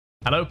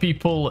Hello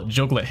people,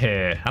 Jugglet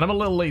here, and I'm a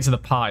little late to the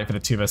party for the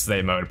 2 vs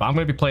 8 mode, but I'm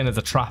going to be playing as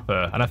a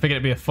trapper, and I figured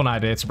it'd be a fun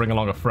idea to bring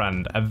along a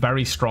friend, a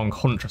very strong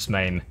Huntress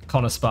main,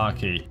 Connor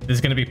Sparky.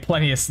 There's going to be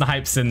plenty of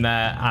snipes in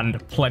there, and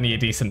plenty of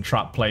decent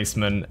trap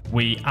placement.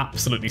 We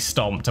absolutely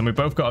stomped, and we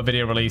both got a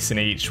video release in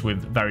each with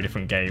very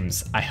different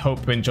games. I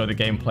hope you enjoy the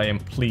gameplay,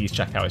 and please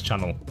check out his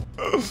channel.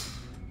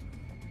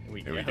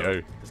 Here we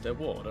go. Is there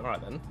ward?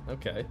 Alright then,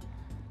 okay.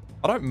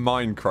 I don't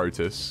mind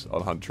Crotus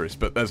on Huntress,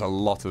 but there's a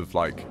lot of,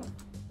 like,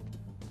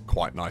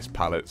 quite nice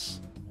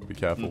pallets. Be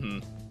careful.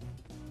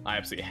 I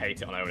absolutely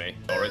hate it on Oni.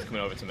 Ori's coming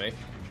over to me.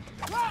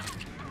 Got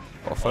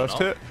a first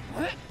hit.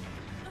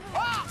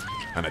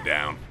 And a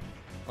down.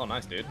 Oh,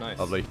 nice, dude. Nice.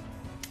 Lovely.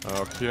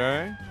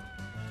 Okay.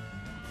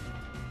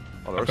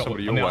 Oh, there is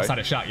somebody on your the way. outside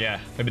of shack, yeah.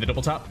 Maybe the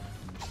double tap.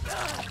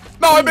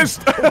 No, I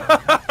missed!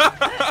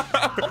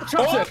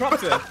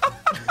 Trapped it!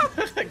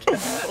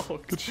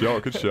 Good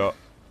shot, good shot.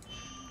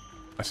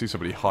 I see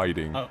somebody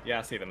hiding. Oh, yeah,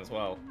 I see them as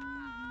well.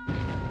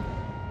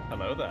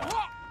 Hello there.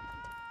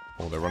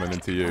 Oh, they're running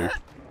into you. There's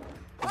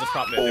a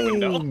trap near the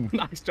window.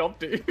 Nice job,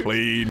 dude.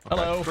 Clean.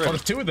 Hello. Oh,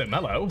 there's 2 of them.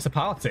 Hello. It's a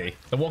party.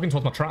 They're walking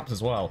towards my traps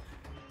as well.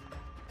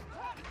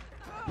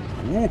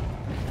 Ooh.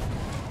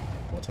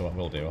 What I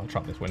will do, I'll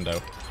trap this window.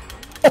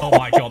 Oh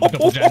my god, the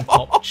double gen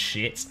pop.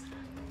 Shit.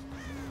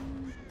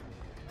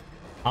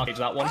 I'll cage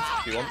that one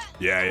if you want.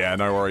 Yeah,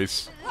 no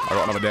worries. I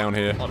got another down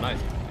here. Oh, nice.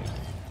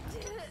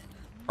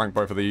 Rank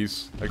both of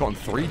these. They got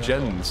 3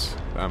 gens.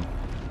 Damn.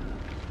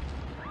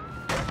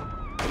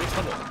 Are we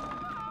tunneling?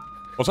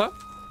 What's that?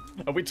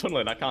 Are we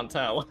tunneling? I can't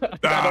tell. I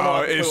don't No,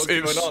 know what's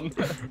going on.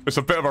 it's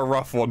a bit of a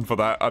rough one for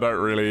that. I don't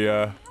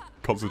really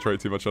concentrate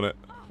too much on it.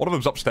 One of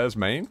them's upstairs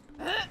main.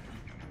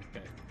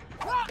 Okay.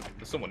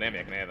 There's someone near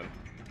me, I can hear them.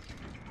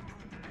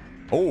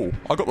 Oh,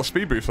 I got the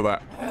speed boost for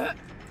that.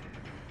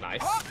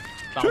 Nice.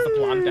 That was the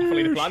plan,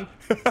 definitely the plan.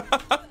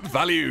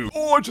 Value.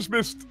 Oh, I just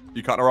missed.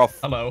 You cut her off.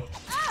 Hello.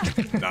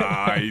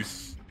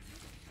 Nice.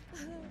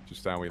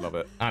 Just down, we love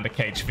it. And a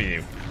cage for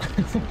you.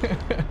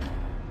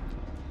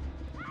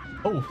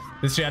 Oh,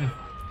 this gen.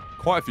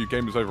 Quite a few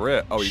gamers over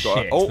here. Oh, you got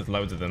Shit, it. Oh, there's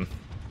loads of them.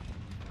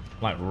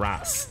 Like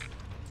rats.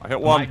 I hit I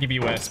one. might give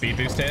you a speed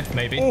boost here,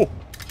 maybe. Oh.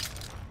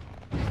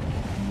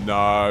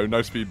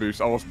 No speed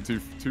boost. I wasn't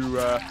too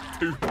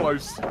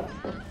close.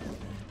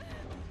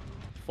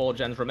 4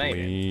 gens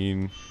remaining.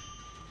 Clean.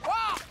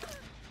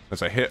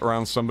 There's a hit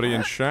around somebody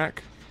in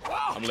shack.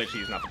 I'm literally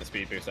using that for the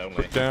speed boost only.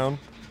 Put down.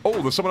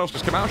 Oh, there's someone else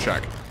just come out of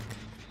shack.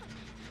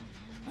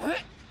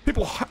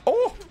 People.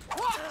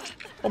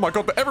 Oh my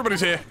god! But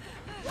everybody's here.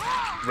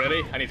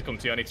 Really? I need to come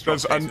to you. I need to try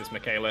to this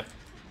Michaela.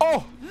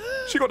 Oh,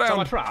 she got down.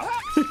 I trap?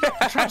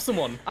 I trapped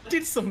someone. I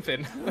did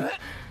something.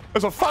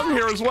 There's a fun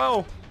here as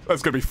well.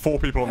 There's gonna be 4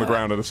 people on the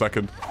ground in a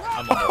second.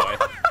 I'm on my way.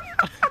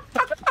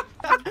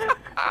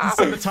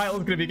 So the title's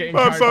going to be getting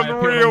That's carried by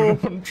unreal. a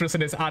Huntress,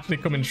 and it's actually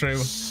coming true.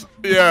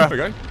 Yeah.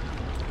 Okay.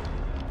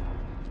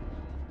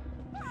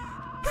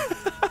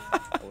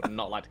 I would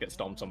not like to get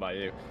stomped on by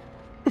you.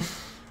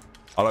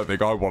 I don't think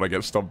I want to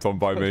get stomped on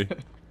by me.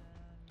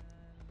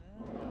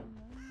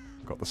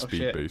 Got the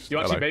speed boost. You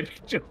actually made me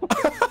jump.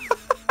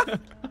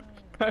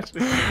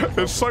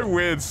 It's so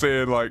weird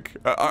seeing like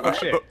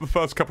the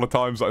first couple of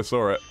times that I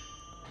saw it.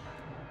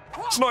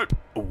 Snipe.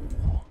 Ooh.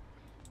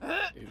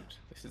 Dude,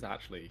 this is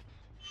actually...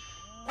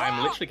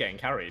 I'm literally getting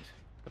carried.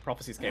 The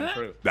prophecies came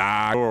true.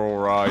 Nah, you're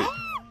alright.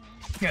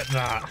 Get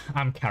that.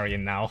 I'm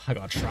carrying now. I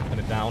got a trap in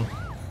it down.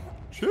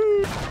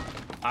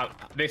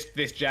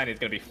 This gen is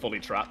going to be fully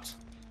trapped.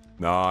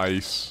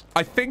 Nice.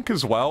 I think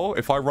as well,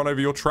 if I run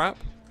over your trap,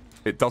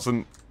 it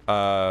doesn't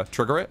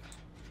trigger it.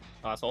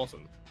 Oh, that's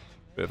awesome.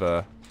 Bit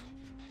of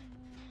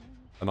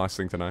a nice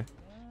thing to know.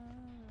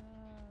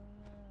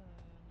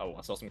 Oh,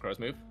 I saw some crows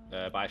move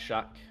by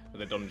Shack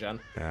with a done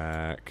gen.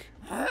 Jack.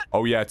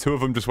 Oh yeah, 2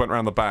 of them just went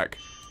around the back.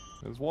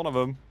 There's one of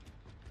them.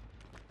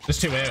 There's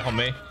 2 here on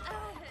me.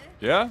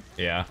 Yeah?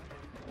 Yeah.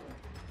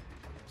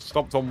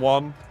 Stomped on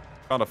one.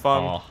 Kind of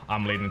fun. Oh,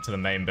 I'm leading to the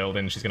main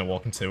building. She's going to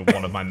walk into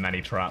one of my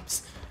many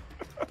traps.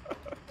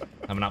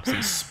 I'm an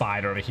absolute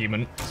spider of a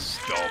human.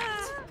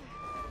 Stomped.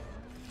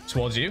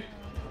 Towards you.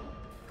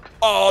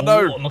 Oh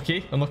no! Ooh,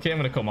 unlucky. Unlucky. I'm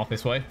going to come off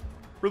this way.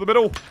 Through the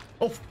middle.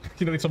 Oh,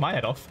 you nearly took my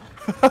head off.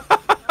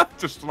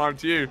 Just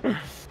sniped you.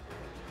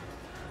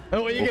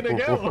 Oh, where are you going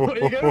to go? Where are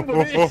you going,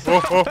 buddy?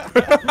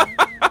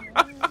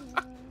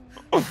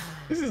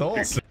 This is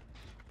awesome.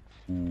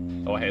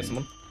 Oh, I hear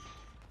someone.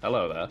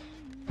 Hello there.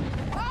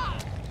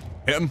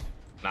 Hit him.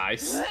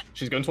 Nice.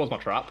 She's going towards my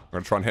trap.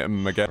 I'm gonna try and hit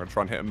him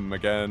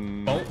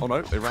again. Oh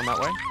no, they ran that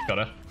way. Got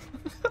her.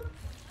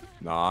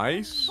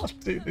 Nice.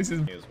 Dude, this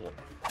is... Here's what.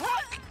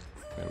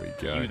 There we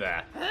go. You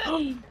there.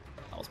 That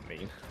was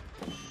mean.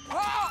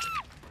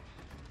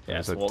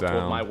 Yes, There's a walk toward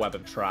down. my web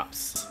of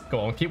traps. Go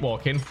on, keep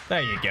walking.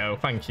 There you go.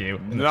 Thank you.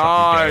 In the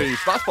trap you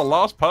Nice. That's the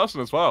last person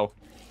as well.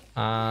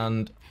 go.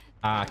 And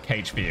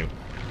cage for you.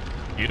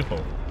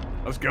 Beautiful.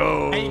 Let's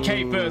go.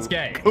 8K first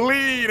game.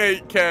 Clean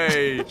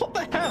 8K. What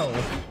the hell?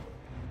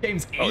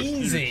 Game's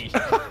easy.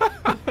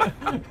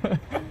 Oh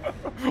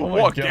my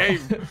What God.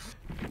 game?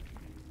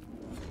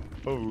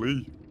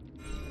 Holy.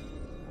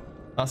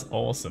 That's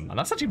awesome. And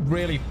that's actually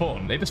really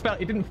fun. It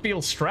didn't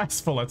feel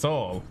stressful at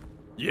all.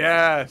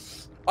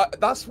 Yes.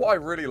 That's what I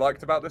really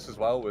liked about this as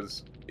well,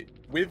 was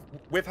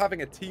with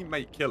having a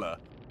teammate killer,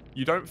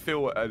 you don't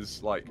feel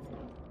as like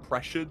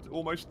pressured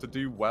almost to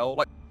do well.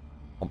 Like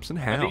Thompson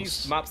House. Are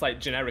these maps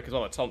like generic as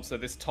well? So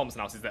this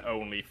Thompson House is the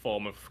only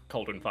form of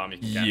Coldwind farm you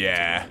can get.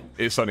 Yeah,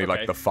 it's only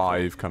like the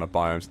 5 kind of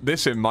biomes.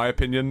 This, in my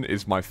opinion,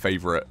 is my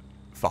favorite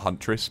for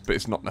Huntress, but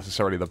it's not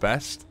necessarily the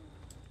best.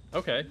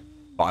 Okay.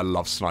 But I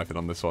love sniping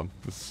on this one.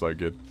 This is so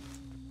good.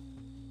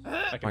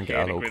 I can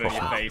hear it grin on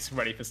your face,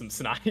 ready for some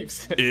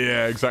snipes.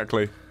 Yeah,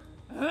 exactly.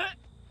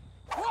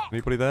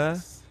 Anybody there?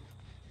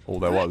 Oh,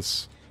 there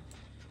was.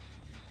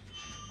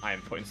 I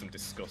am putting some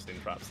disgusting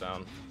traps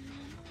down.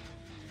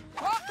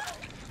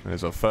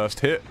 There's our first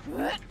hit.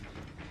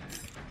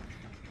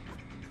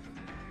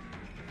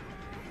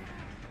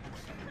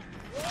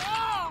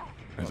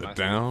 There's it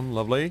down.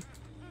 Lovely.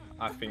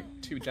 I think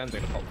 2 gens are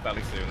going to pop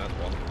belly soon. That's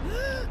one.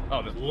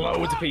 Oh, there's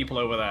loads of people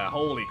over there.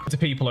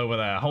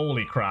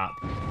 Holy crap.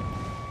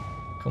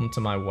 Come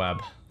to my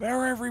web.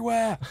 They're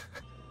everywhere.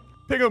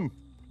 Ping them.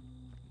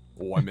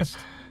 Oh, I missed.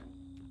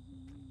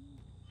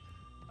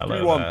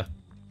 Hello there.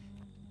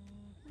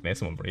 There's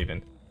someone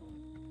breathing.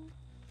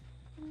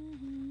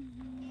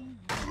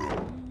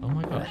 Oh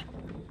my god.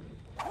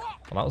 Well,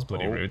 that was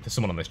bloody rude. There's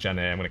someone on this gen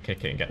here. I'm going to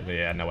kick it and get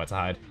the nowhere to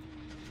hide.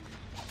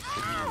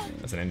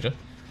 There's a ninja.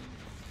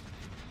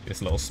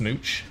 This little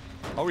smooch.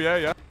 Oh, yeah,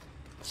 yeah.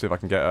 See if I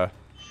can get a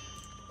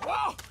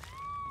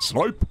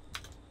snipe.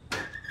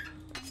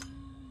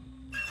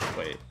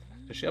 Wait,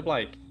 does she have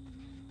like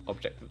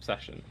object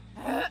obsession?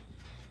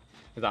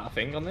 Is that a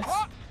thing on this?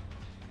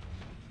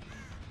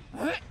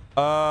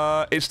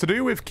 It's to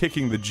do with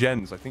kicking the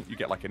gens. I think you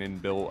get like an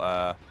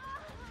inbuilt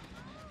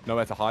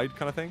nowhere to hide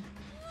kind of thing.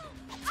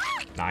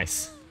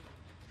 Nice.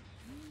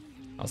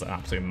 That was an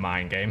absolute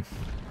mind game.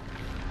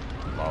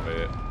 Love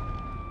it.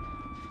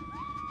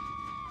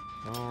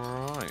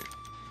 Alright.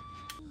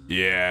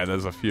 Yeah,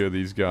 there's a few of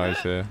these guys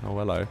here. Oh,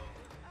 hello.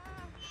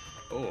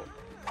 Oh.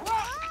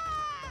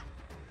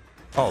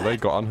 Oh, they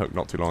got unhooked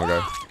not too long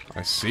ago.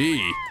 I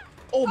see.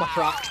 Oh, my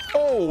trap.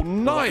 Oh,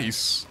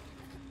 nice.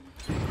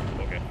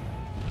 Okay.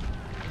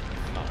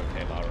 Not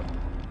okay, Lara.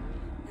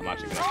 I'm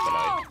actually going to have to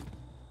like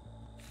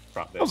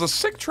trap this. That was a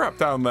sick trap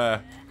down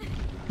there.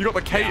 You got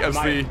the Kate as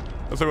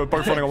they were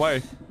both running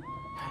away.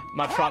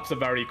 My traps are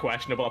very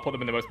questionable. I put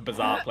them in the most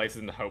bizarre places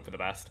and hope for the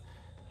best.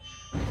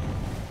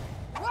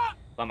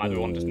 That might be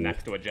one just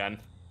next to a gen.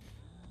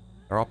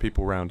 There are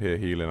people around here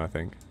healing, I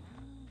think.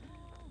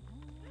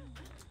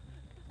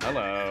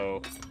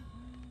 Hello.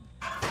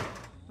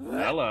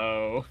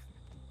 Hello.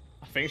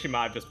 I think she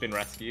might have just been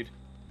rescued.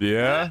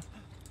 Yeah.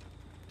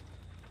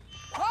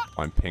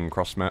 I'm ping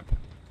cross map.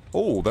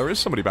 Oh, there is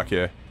somebody back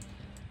here.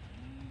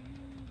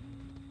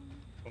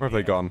 Where have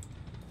they gone?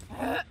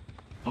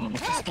 Oh,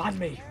 she spanned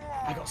me.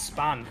 I got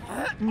spanned.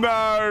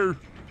 No!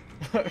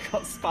 I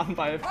got spanned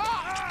by a...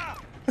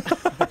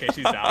 Okay,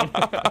 she's down.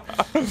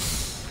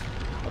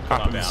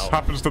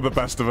 Happens to the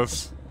best of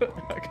us.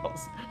 I got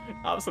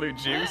absolute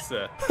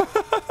juicer.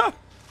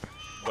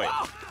 Wait.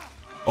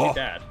 Oh. She's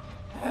dead.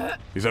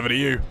 He's over to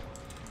you.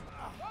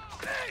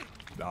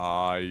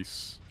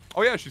 Nice.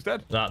 Oh yeah, she's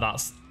dead.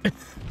 That's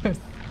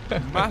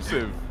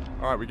Massive.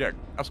 All right,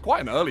 that's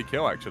quite an early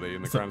kill actually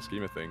in the grand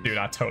scheme of things. Dude,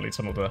 I totally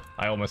tunneled her.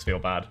 I almost feel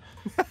bad.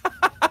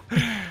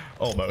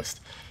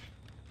 Almost.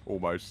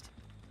 Almost.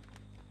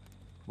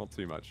 Not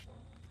too much.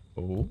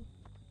 Ooh.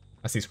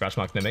 I see scratch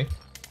marks near me.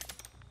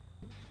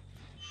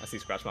 I see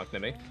scratch marks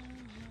near me.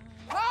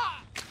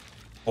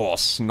 Oh,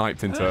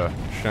 sniped into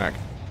Shack.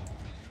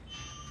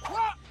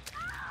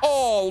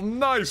 Oh,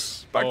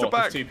 nice! Back to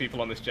back. There's 2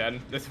 people on this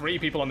gen. There's 3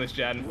 people on this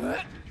gen.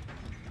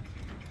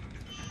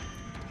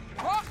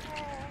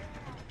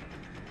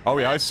 Oh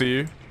yeah, I see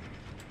you.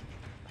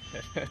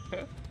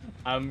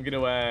 I'm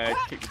gonna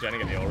kick the gen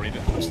and get the all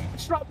reader.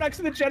 Strap next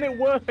to the gen, it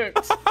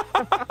worked!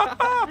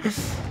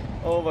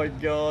 Oh my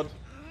god.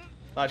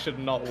 That should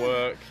not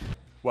work.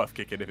 Worth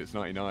kicking if it's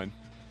 99.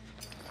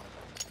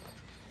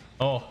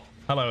 Oh,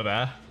 hello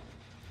there.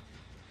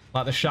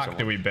 Like the shack,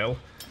 do we, Bill?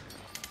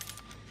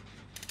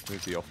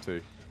 Where's he off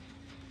to?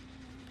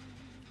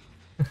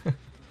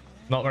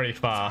 Not very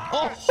far.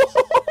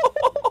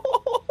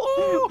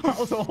 Oh! That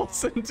was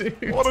awesome,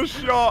 dude. What a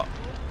shot!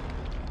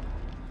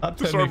 That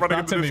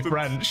turned me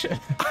French.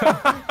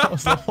 That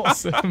was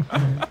awesome.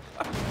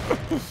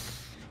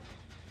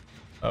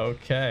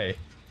 Okay.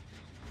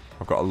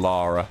 I've got a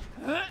Lara.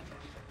 Dude,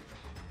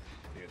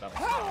 that was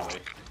gnarly.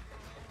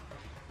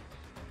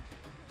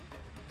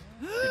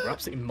 Dude, we're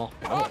absolutely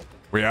mopping up.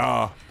 We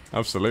are.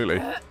 Absolutely.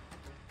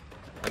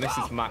 And this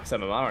is max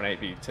MMR on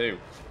 8v2.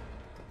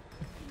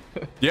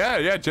 Yeah,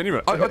 yeah,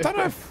 genuine. I don't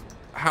know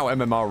how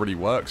MMR really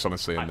works,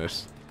 honestly, in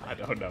this. I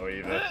don't know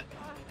either.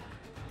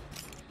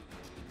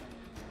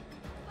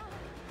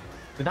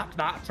 Did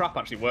that trap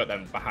actually work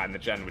then behind the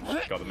gen, which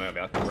got them early?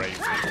 That's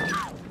crazy.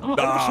 Oh,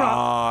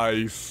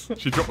 nice.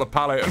 She dropped the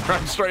pallet and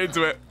ran straight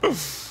into it.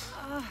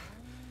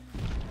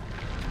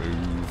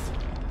 Move.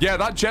 Yeah,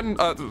 that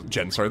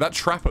sorry, that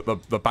trap at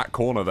the back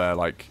corner there,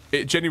 like,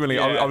 it genuinely,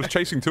 I was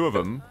chasing two of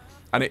them,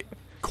 and it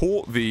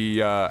caught the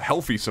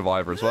healthy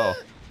survivor as well.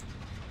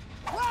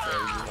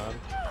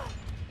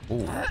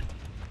 Ooh.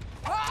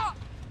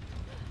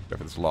 Go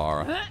for this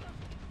Lara.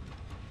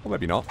 Or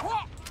maybe not.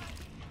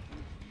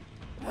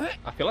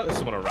 I feel like there's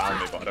someone around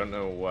me, but I don't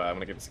know where. I'm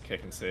gonna give this a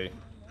kick and see.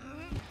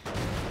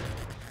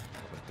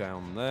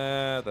 Down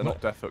there. They're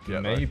not death hooked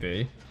yet.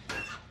 Maybe.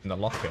 In the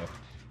locker.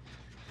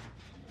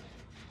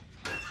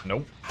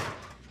 Nope.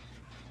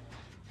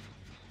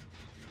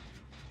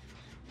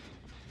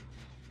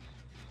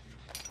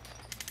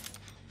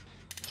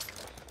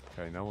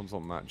 Okay, no one's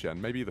on that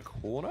gen. Maybe the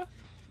corner?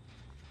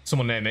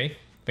 Someone near me. I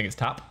think it's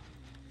tap.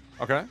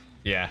 Okay.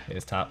 Yeah, it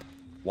is tap.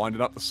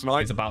 Winding up the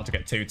snipe. He's about to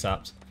get 2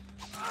 taps.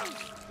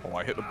 Oh,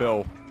 I hit the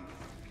bill.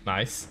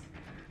 Nice.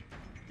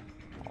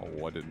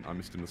 Oh, I didn't. I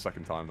missed him the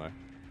second time, though.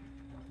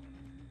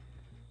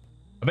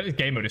 I bet this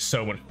game mode is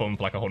so much fun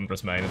for like a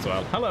Huntress main as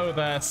well. Hello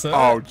there, sir.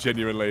 Oh,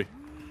 genuinely.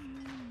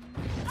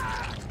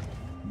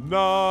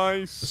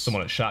 Nice. There's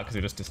someone at Shack because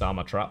he just disarmed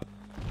my trap.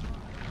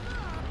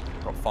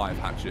 Got 5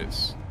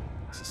 hatchets.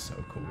 This is so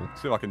cool.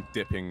 See if I can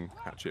dipping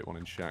hatchet one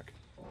in Shack.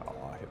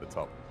 Oh, I hit the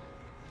top.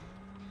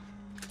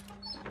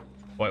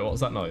 Wait, what was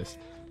that noise?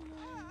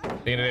 What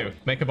are you gonna do?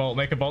 Make a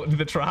bolt into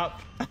the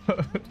trap.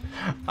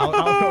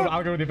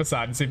 I'll go with the other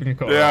side and see if we can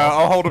call. Yeah,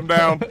 I'll hold him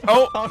down.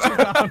 Oh! I'll shoot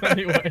down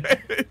anyway.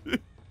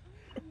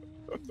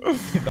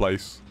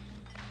 Place.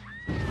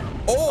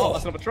 Oh,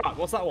 that's another trap.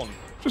 What's that one?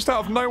 Just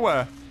out of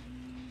nowhere.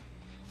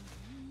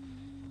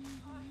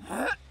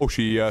 Oh,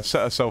 she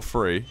set herself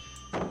free.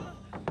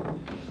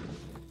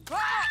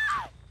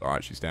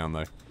 Alright, she's down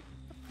though.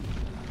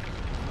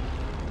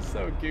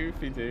 So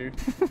goofy, dude.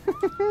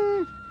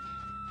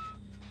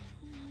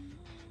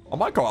 I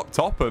might go up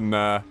top and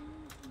have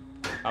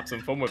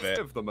some fun with it.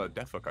 give them a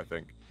death hook, I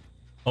think.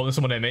 Oh, there's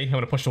someone near me. I'm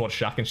gonna push towards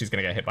Shack and she's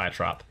gonna get hit by a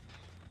trap.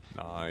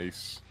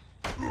 Nice.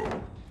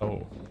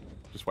 Oh.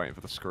 Just waiting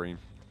for the scream.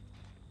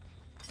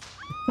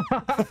 You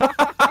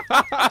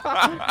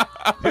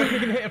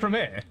can hit her from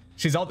here.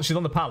 She's on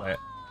the pallet.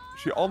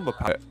 Is she on the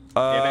pallet?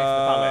 Yeah, next to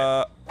the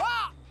pallet.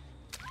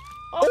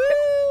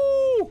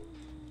 Oh!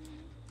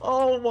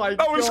 Oh my god.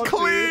 That was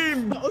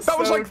clean! Dude. That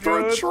was so like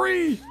through a good.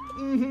 tree!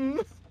 Mm-hmm.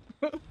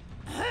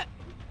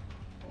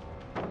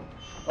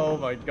 Oh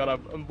my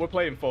god, we're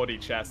playing 4D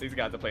chess. These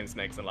guys are playing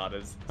snakes and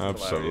ladders. It's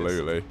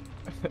Absolutely.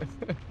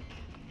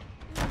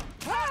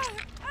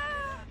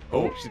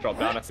 Oh, she dropped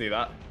down. I see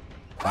that.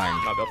 Bang.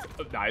 Oh,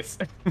 nice.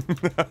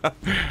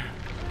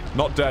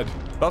 Not dead.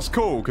 That's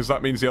cool, because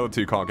that means the other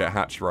two can't get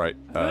hatched right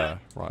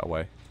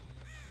away.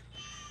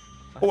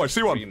 Oh, I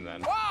see one.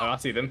 Then. Oh, I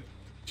see them.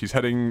 She's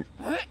heading...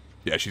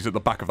 Yeah, she's at the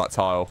back of that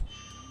tile.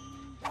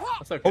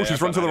 That's okay. Oh,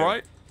 she's run to the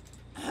right?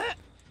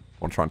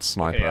 I'm trying to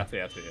snipe her. I see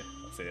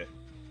it.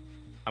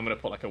 I'm gonna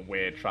put like a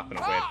weird trap in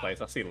a weird place.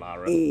 I see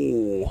Lara.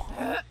 Oh.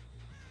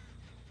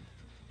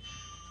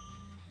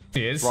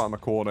 She is. Right in the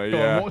corner, Go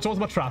yeah. on, walk towards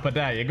my trap. I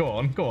dare you. Go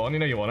on. You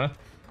know you wanna.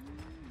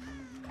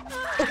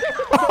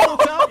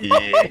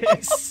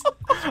 Yes.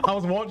 I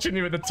was watching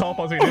you at the top.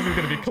 I was thinking this is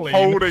gonna be clean.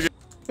 Holding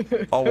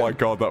it. Oh my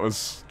god, that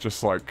was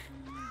just like...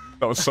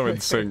 That was so in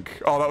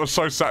sync. Oh, that was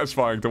so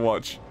satisfying to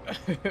watch.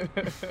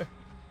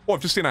 Oh,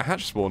 I've just seen a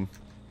hatch spawn.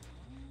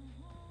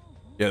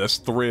 Yeah, there's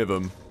 3 of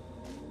them.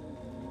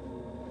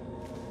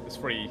 It's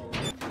free.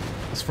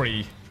 It's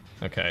free.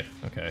 Okay.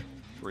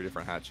 3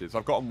 different hatches.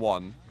 I've gotten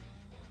 1,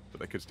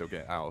 but they could still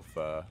get out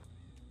of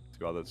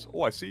 2 others.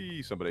 Oh, I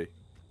see somebody.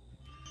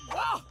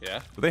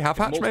 Yeah. Do they have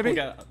hatch, maybe?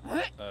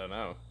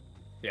 No.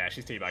 Yeah,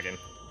 she's teabagging.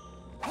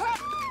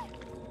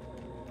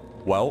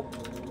 Well.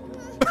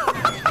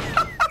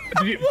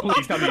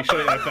 Please tell me you shot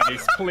it in her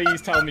face.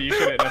 Please tell me you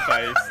shot it in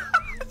her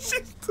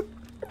face.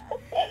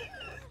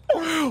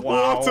 Wow.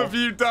 What have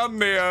you done,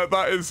 Nia?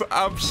 That is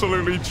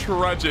absolutely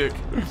tragic.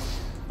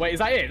 Wait, is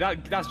that it?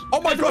 That's.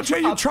 Oh my god, Jay,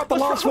 you trapped the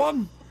last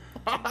one!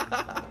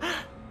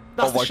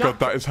 Oh my god,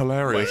 that is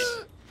hilarious.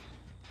 Wait.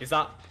 Is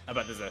that... I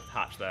bet there's a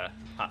hatch there.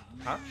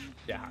 Hatch?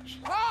 Yeah, hatch.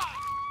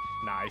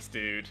 Nice,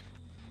 dude.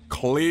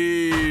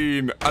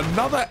 Clean.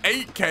 Another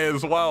 8k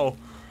as well.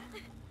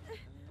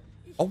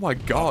 Oh my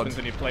god. What happens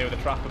when you play with a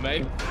trapper,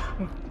 mate?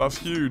 That's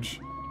huge.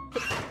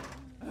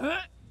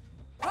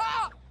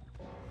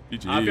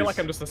 GG's. I feel like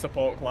I'm just a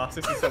support class.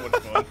 This is so much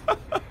fun.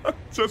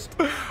 Just,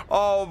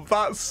 oh,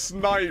 that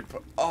snipe.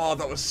 Oh,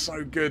 that was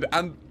so good.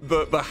 And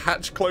the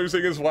hatch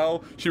closing as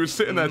well. She was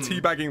sitting there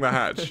teabagging the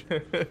hatch.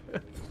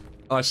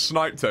 I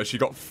sniped her. She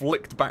got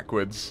flicked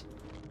backwards.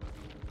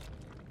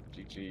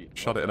 GG.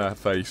 Shot it in her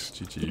face.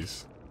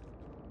 GG's.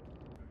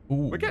 Ooh.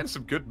 We're getting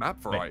some good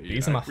map variety.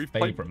 These are my We've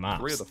favourite played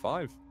maps. 3 of the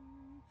 5.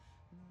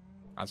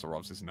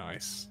 Azerov's is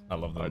nice. I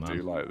love them, I man.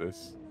 do like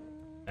this.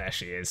 There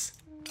she is.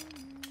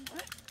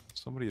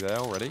 Somebody there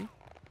already?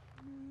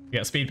 You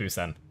get a speed boost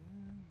then.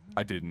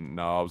 I didn't.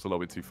 No, I was a little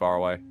bit too far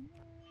away.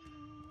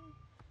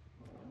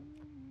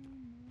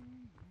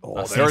 Oh,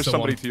 I there see is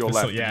somebody someone. to your There's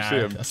left. some- Did yeah,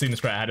 you see him? I seen him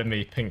straight ahead of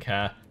me, pink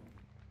hair.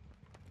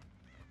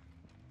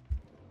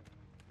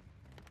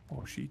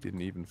 Oh, she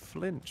didn't even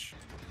flinch.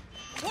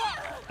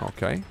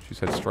 Okay, she's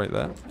head straight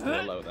there. A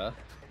little low there.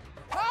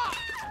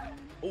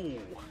 Ooh.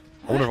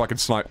 I wonder if I can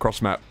snipe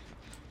cross map.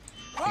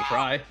 Can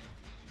try.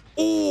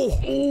 Oh!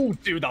 Ooh,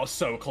 dude, that was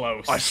so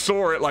close. I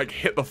saw it like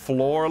hit the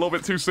floor a little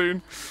bit too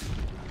soon.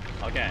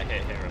 I'll get a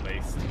hit here at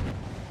least.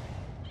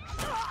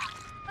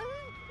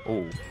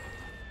 Oh.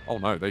 Oh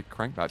no, they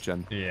cranked that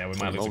gen. Yeah, we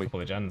might lose a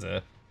couple of gens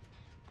here.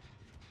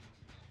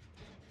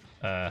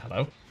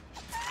 Hello?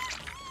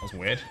 That was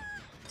weird.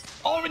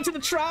 Oh, into the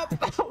trap!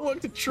 That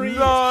worked a treat!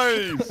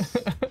 Nice!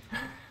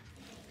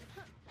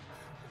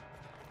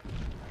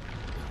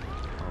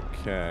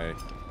 Okay.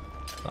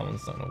 That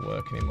one's not gonna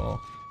work anymore.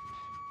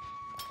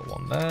 Put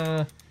one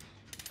there.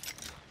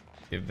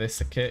 Give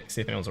this a kick,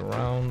 see if anyone's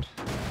around.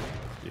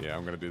 Yeah,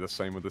 I'm gonna do the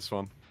same with this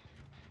one.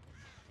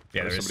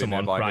 Yeah, there is somebody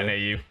someone nearby right here. near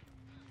you.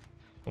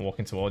 I'm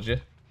walking towards you.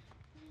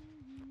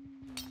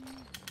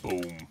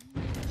 Boom.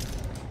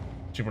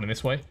 She's running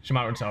this way. She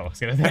might run to, oh, I was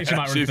gonna say she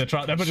might run to the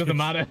trap, that doesn't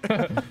matter.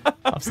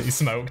 Absolutely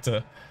smoked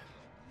her.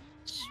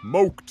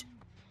 Smoked!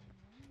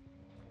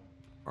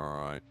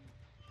 Alright.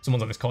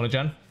 Someone's on this corner,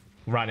 Jen.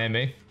 Right near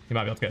me. You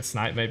might be able to get a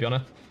snipe maybe on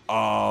her.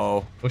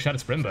 Oh. Oh, she had a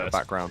sprint burst.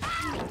 Background.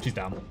 She's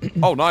down.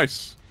 Oh,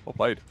 nice. Well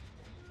played.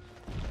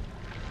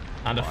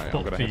 And a Right, I'm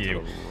foot gonna for head you.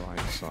 to the right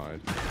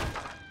side.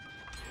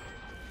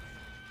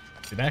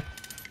 You there?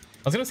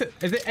 I was gonna say,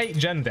 is it 8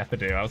 gen death to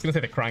do? I was gonna say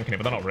they're cranking it,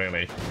 but they're not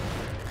really.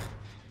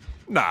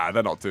 Nah,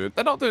 they're not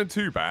doing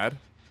too bad.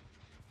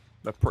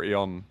 They're pretty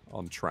on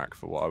track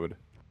for what I would.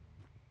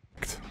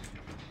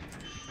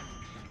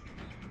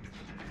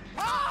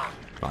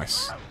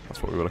 Nice.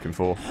 That's what we were looking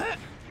for.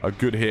 A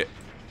good hit.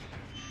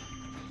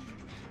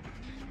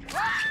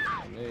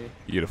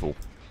 Beautiful.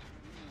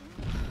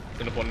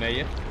 There's another one near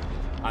you.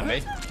 And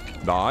me.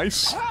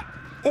 Nice.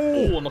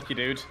 Oh, unlucky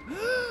dude.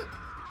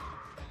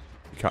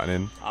 Cutting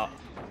in. Oh.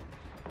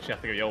 She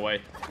has to go your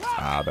way.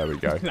 Ah, there we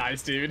go.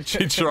 Nice, dude.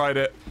 She tried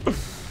it.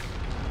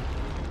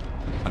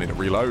 I need to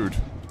reload.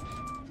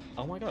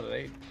 Oh my god, are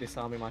they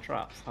disarming my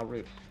traps? How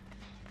rude.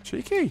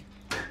 Cheeky.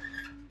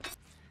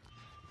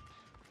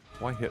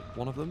 Why hit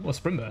one of them? Well,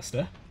 sprint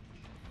burster.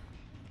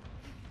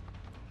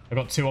 I've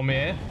got 2 on me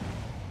here.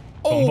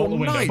 Oh, bolt the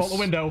window, nice. bolt the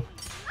window.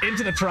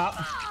 Into the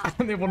trap.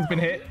 And the other one's been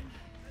hit.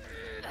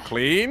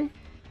 Clean.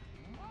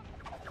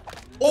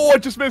 Oh, I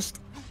just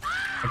missed.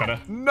 I got her.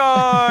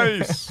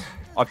 Nice.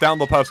 I've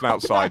downed the person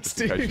outside Nice,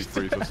 just in case she dude.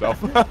 frees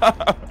herself.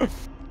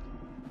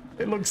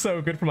 It looks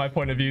so good from my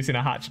point of view, seeing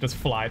a hatch just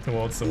fly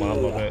towards someone. I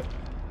love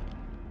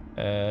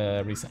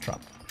it. Reset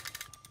trap.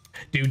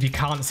 Dude, you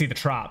can't see the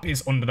trap.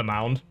 It's under the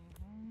mound.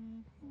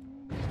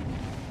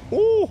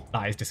 Oh.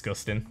 That is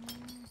disgusting.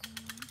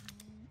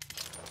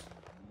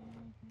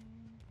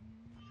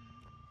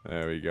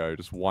 There we go.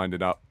 Just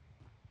winding up.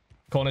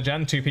 Corner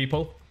gen, 2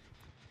 people.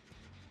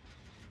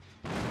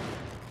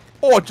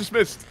 Oh, I just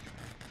missed.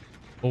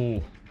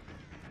 Oh.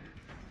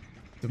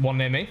 One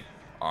near me.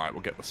 All right,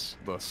 we'll get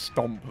the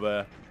stomp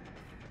there.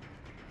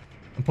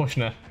 I'm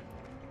pushing her.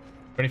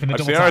 Ready for the I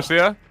double see her. I tap. see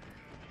her.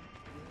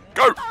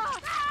 Go.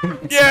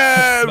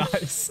 Yes.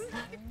 Nice.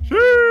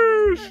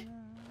 Sheesh.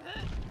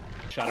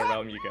 Shadow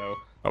Realm, you go.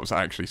 That was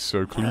actually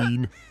so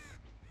clean.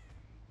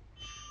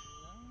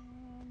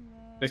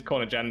 This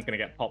corner gen's gonna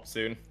get popped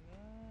soon.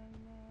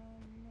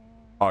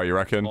 Oh, you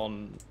reckon?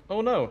 On.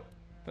 Oh no.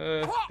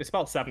 It's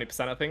about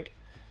 70%, I think.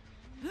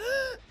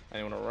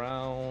 Anyone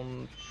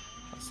around?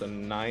 That's a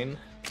 9.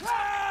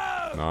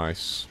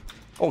 Nice.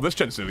 Oh, this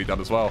gen's nearly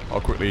done as well.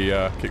 I'll quickly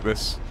kick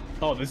this.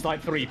 Oh, there's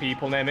like 3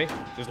 people near me.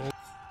 There's...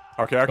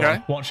 Okay, Go okay.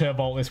 on, watch her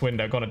vault this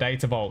window. Go on, a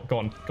data vault. Go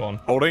on, go on.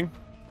 Holding.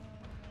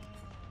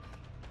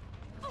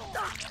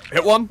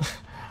 Hit one.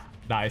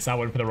 Nice, I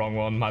went for the wrong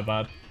one. My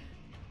bad.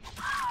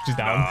 She's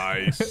down.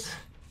 Nice.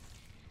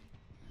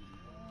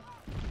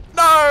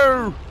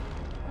 No!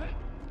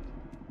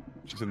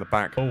 She's in the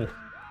back. Oh.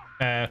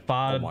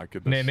 Far Oh my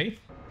goodness. near me.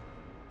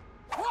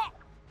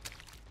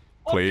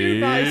 Clean.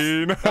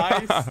 Nice.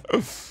 Nice.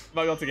 Have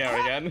I got to get her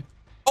again?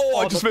 Oh,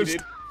 I just lucky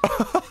missed.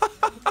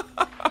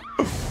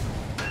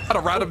 Had a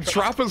random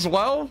trap as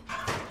well.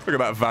 Look at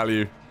that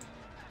value.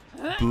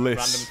 Bliss.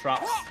 Random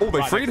traps. Oh, they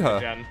Right freed next to her.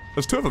 Jen.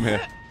 There's 2 of them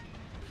here.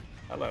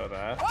 Hello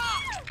there.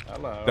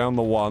 Hello. Down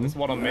the one. There's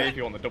one on me if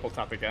you want the double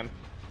tap again.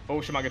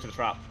 Oh, she might get to the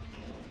trap.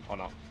 Or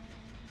not.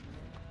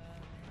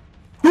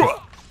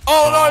 Oh, no,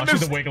 I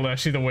She's missed. a wiggler.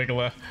 She's a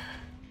wiggler.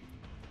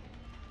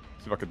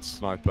 See if I can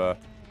snipe her.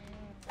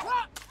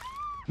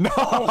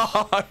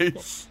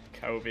 Nice.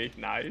 Kobe,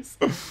 nice.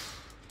 It's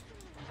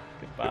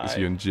Goodbye.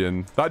 you and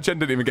Jin. That gen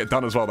didn't even get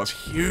done as well. That's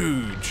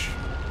huge.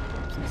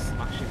 She's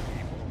smashing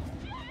people.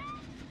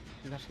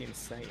 It's actually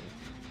insane.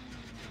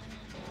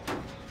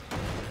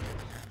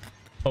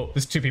 Oh,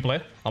 there's 2 people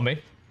here. On me.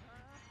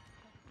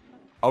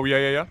 Oh, yeah,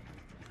 yeah, yeah.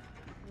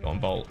 Go on,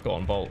 Bolt. Go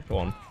on, Bolt. Go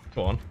on.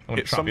 Go on. I'm gonna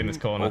Hit trap you in this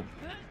some- corner.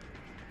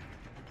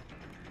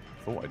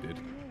 Oh. Thought I did.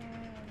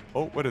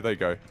 Oh, where did they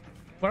go?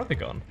 Where have they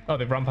gone? Oh,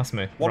 they've run past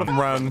me. One of them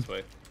ran. This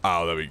way.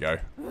 Oh, there we go.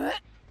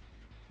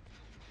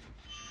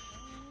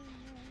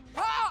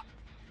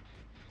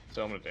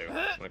 So I'm gonna do.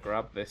 I'm gonna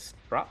grab this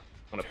trap.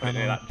 I'm gonna put it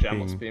near that gem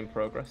what's being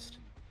progressed.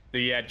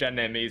 The gen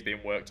near me is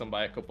being worked on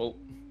by a couple.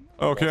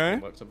 Okay.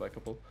 Worked on by a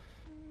couple.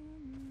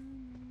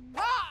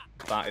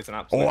 That is an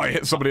absolute... Oh, I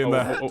hit somebody in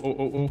there.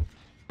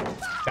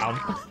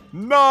 Down.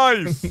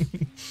 Nice!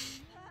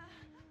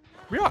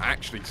 We are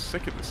actually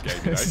sick at this game,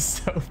 you know? This is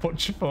so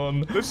much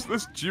fun.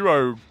 This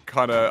duo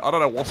kind of... I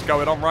don't know what's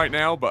going on right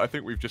now, but I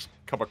think we've just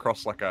come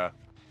across like a...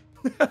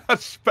 a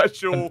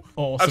special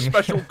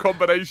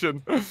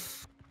combination.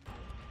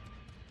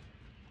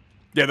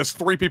 Yeah, there's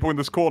 3 people in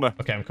this corner.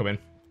 Okay, I'm coming.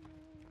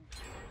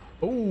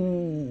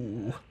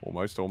 Ooh.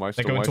 Almost.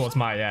 They're going towards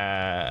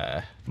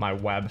my my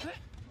web.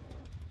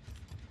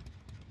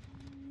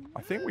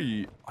 I think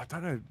I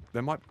don't know.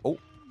 There might... Oh,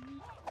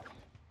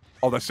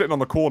 they're sitting on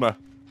the corner.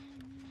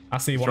 I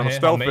see one Trying here. to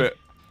stealth it.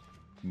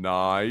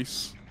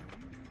 Nice.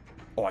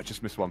 Oh, I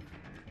just missed one.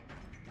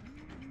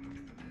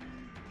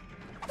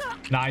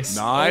 Nice.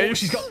 Nice. Oh,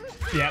 she's got...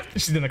 Yeah,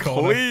 she's in the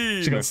corner.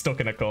 Clean. She got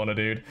stuck in a corner,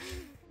 dude.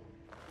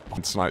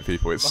 And snipe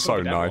people. It's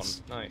so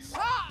nice. Nice.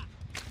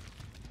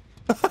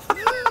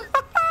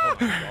 Oh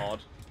my god.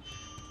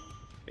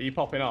 Are you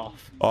popping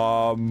off?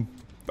 I'm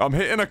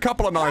hitting a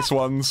couple of nice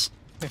ones.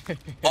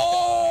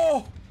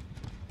 Oh!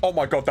 Oh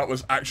my god, that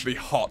was actually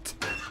hot.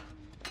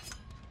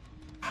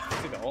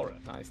 See the aura.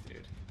 Nice,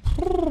 dude.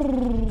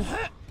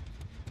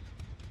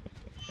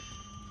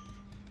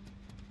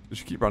 Did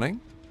you keep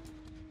running?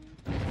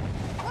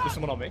 There's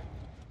someone on me.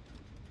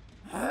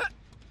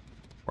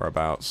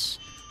 Whereabouts?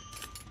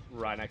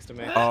 Right next to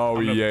me. Oh,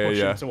 I'm yeah, push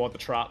yeah. him toward the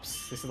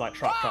traps. This is like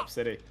Trap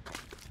City.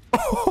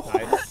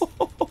 Nice.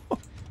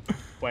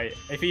 Wait,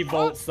 if he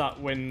vaults that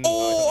window...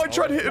 Oh, I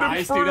tried hitting him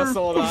nice, through. dude, I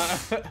saw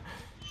that.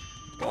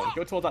 Go on,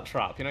 go toward that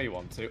trap. You know you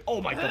want to.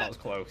 Oh my god, that was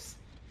close.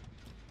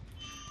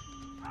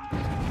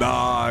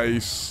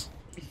 Nice.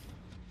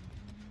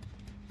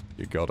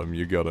 You got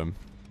him.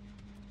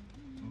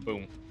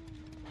 Boom.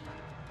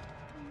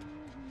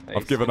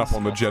 I've given up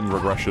on the gen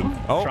regression.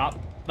 Oh. Trap.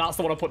 That's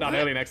the one I put down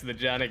earlier next to the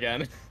gen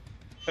again.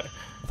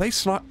 They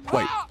snipe.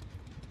 Wait.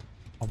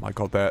 Oh my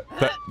god, they're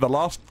the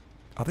last.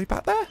 Are they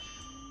back there?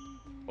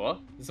 What?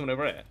 There's someone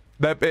over here.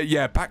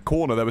 Yeah, back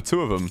corner. There were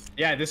 2 of them.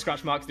 Yeah, there's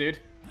scratch marks, dude.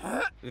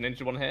 There's an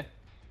injured one here.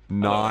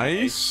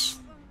 Nice.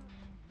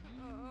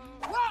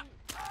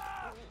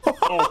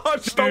 Oh,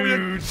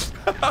 dude.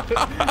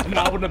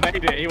 No, I wouldn't have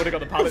made it. He would have got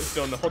the pallets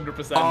done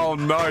 100%. Oh,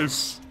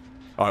 nice.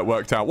 All right,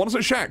 worked out. One's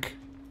at Shack.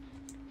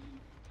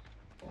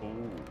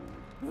 Ooh.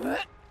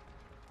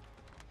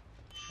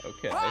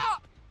 Okay.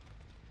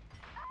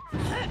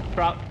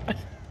 Trap.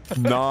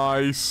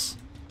 Nice.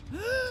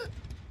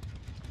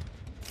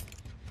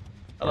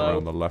 Hello.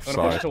 Around the left I'm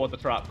gonna side. push toward the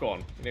trap. Go on.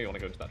 You know you want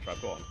to go into that trap.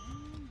 Go on.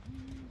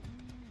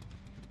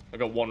 I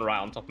got one right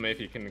on top of me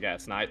if you can get a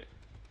snipe.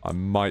 I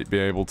might be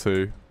able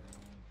to.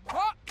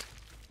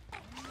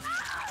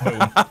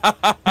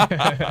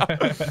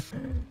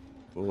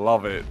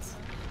 Love it.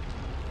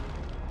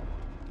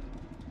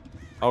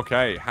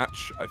 Okay,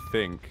 hatch, I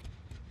think.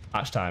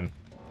 Hatch time.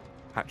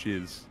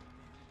 Hatches.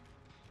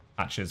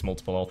 Hatches,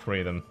 multiple, all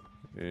 3 of them.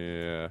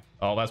 Yeah.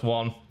 Oh, there's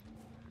one.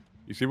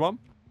 You see one?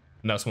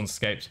 No, someone's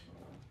escaped.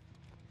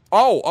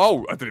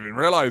 Oh, I didn't even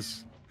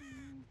realize.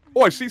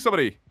 Oh, I see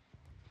somebody.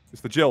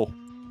 It's the Jill.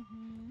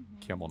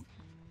 Come on.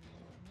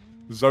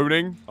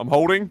 Zoning. I'm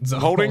holding.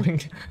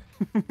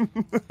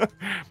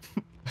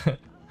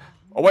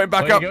 I went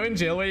back up. Where you going,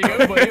 Jill? Where you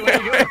going, buddy?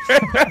 Where you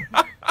going?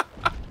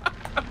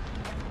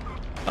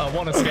 Oh,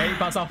 one escape.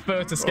 That's our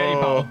first escape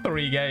out of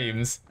 3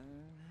 games.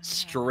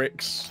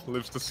 Strix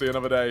lives to see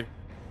another day.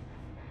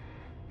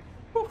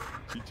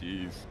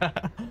 GG's.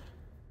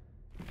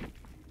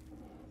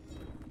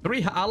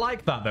 3. I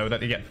like that though,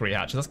 that you get 3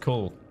 hatches. That's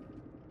cool.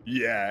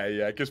 Yeah,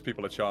 it gives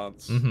people a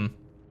chance. Mm-hmm.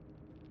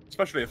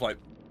 Especially if like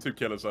 2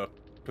 killers are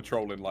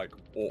patrolling, like,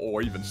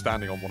 or even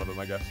standing on one of them,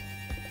 I guess.